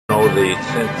know the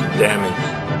extensive damage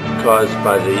caused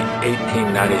by the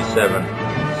 1897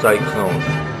 cyclone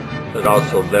that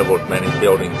also leveled many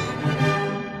buildings.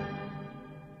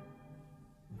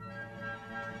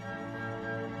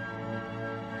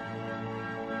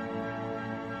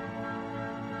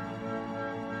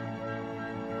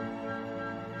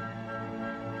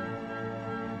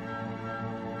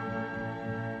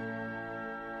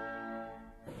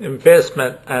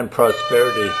 Investment and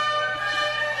prosperity.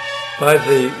 By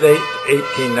the late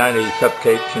 1890s up to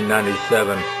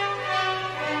 1897,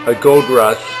 a gold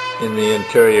rush in the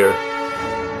interior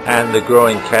and the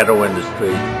growing cattle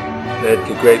industry led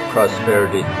to great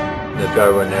prosperity in the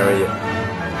Darwin area.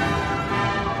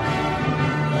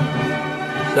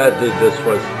 Sadly, this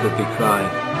was the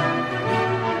decline.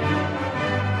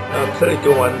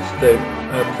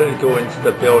 Political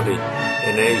instability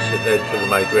in Asia led to the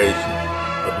migration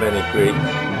of many Greeks.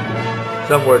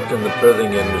 Some worked in the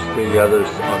printing industry, others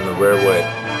on the railway.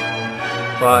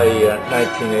 By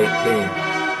 1918,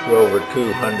 there were over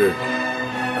 200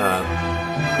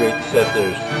 Greek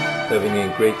settlers living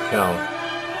in Greektown.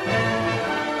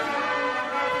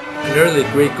 An early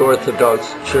Greek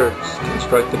Orthodox church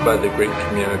constructed by the Greek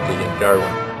community in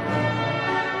Darwin.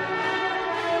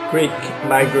 Greek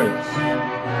migrants.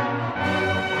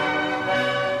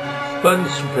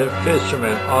 Sponge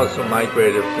fishermen also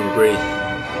migrated from Greece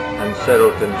and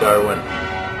settled in Darwin.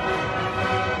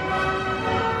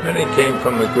 Many came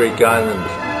from the Greek island.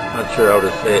 Not sure how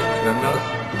to say it. Can I not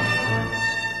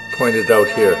point it out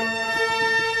here?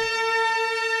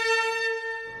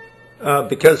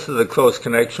 Because of the close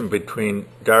connection between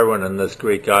Darwin and this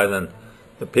Greek island,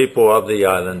 the people of the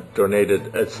island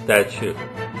donated a statue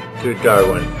to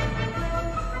Darwin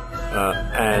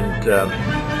and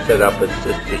set up a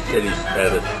sister city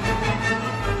status.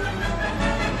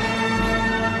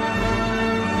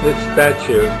 This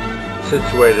statue,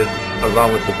 situated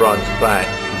along with the bronze plaque,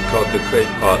 called the Clay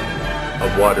Pot of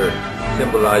Water,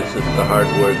 symbolizes the hard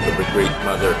work of a Greek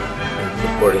mother in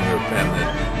supporting her family.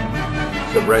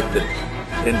 It's erected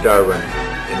in Darwin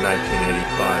in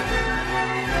 1985.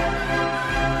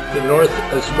 The North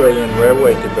Australian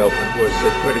Railway development was a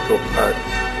critical part of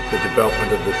the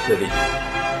development of the city.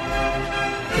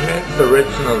 Commenced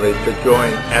originally to join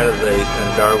Adelaide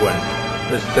and Darwin,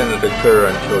 this didn't occur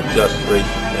until just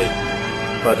recently,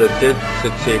 but it did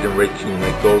succeed in reaching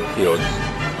the gold fields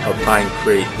of Pine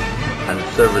Creek and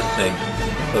servicing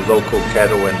the local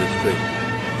cattle industry.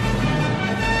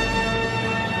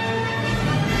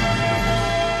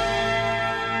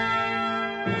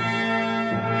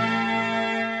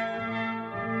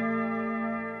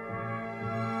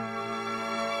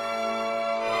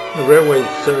 The railways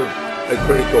served a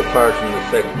critical part in the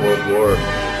Second World War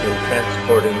in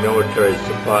transporting military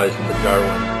supplies to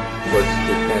Darwin for its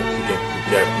defense against the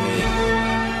Japanese.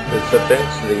 It was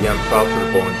eventually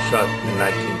unprofitable and shut in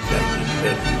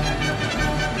 1976.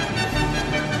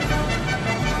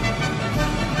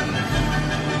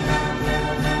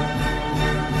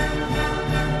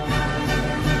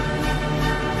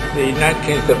 The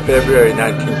 19th of February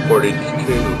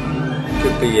 1942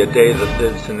 could be a day that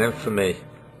lives in infamy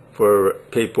for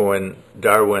people in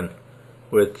Darwin,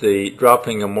 with the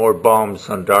dropping of more bombs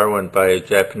on Darwin by a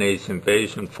Japanese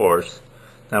invasion force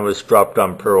that was dropped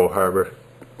on Pearl Harbor.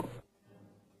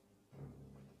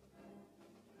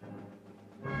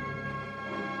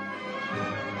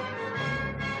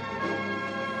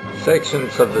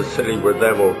 Sections of the city were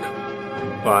leveled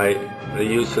by the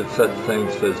use of such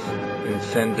things as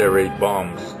incendiary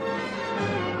bombs.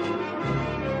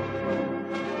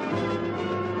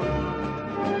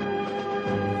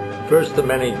 First of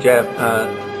many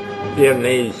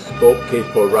Vietnamese boat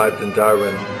people arrived in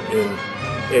Darwin in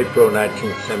April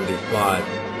 1975.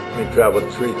 They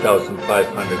traveled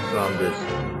 3,500 kilometers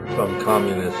from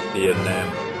communist Vietnam.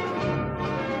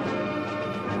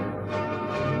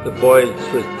 The voyage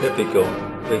was typical.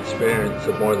 The experience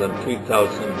of more than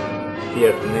 2,000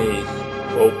 Vietnamese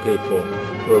boat people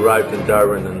who arrived in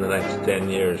Darwin in the next 10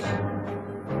 years.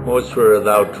 Most were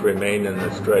allowed to remain in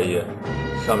Australia.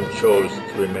 Some chose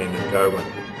to remain in Darwin.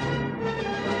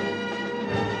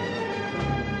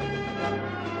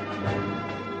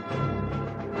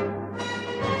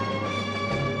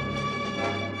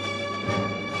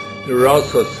 There were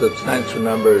also substantial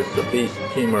numbers of East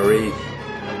Timorese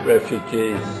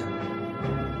refugees.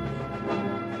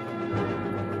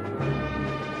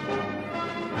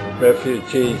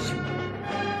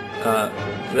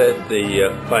 Fled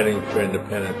the fighting for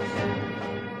independence,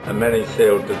 and many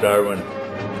sailed to Darwin,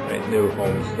 made new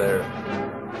homes there.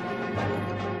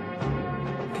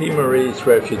 Timorese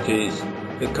refugees,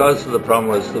 the cause of the problem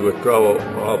was the withdrawal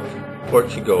of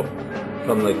Portugal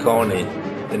from the colony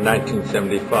in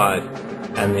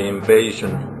 1975 and the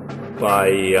invasion by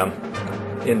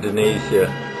Indonesia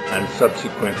and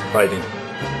subsequent fighting.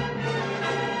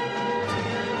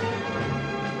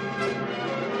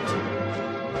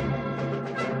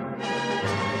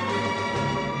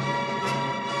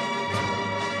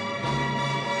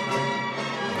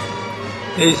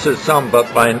 These are some,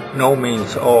 but by no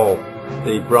means all,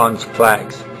 the bronze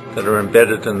plaques that are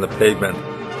embedded in the pavement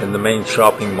in the main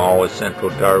shopping mall of central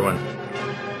Darwin.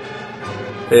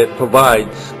 It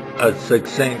provides a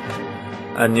succinct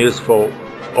and useful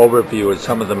overview of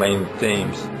some of the main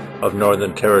themes of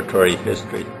Northern Territory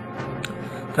history.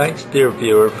 Thanks, dear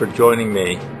viewer, for joining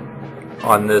me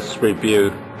on this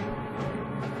review.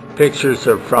 Pictures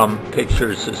are from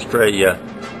Pictures Australia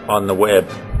on the web,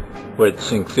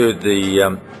 which include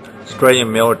the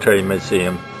Australian Military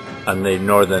Museum and the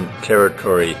Northern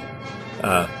Territory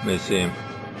Museum.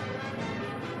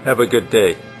 Have a good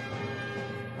day.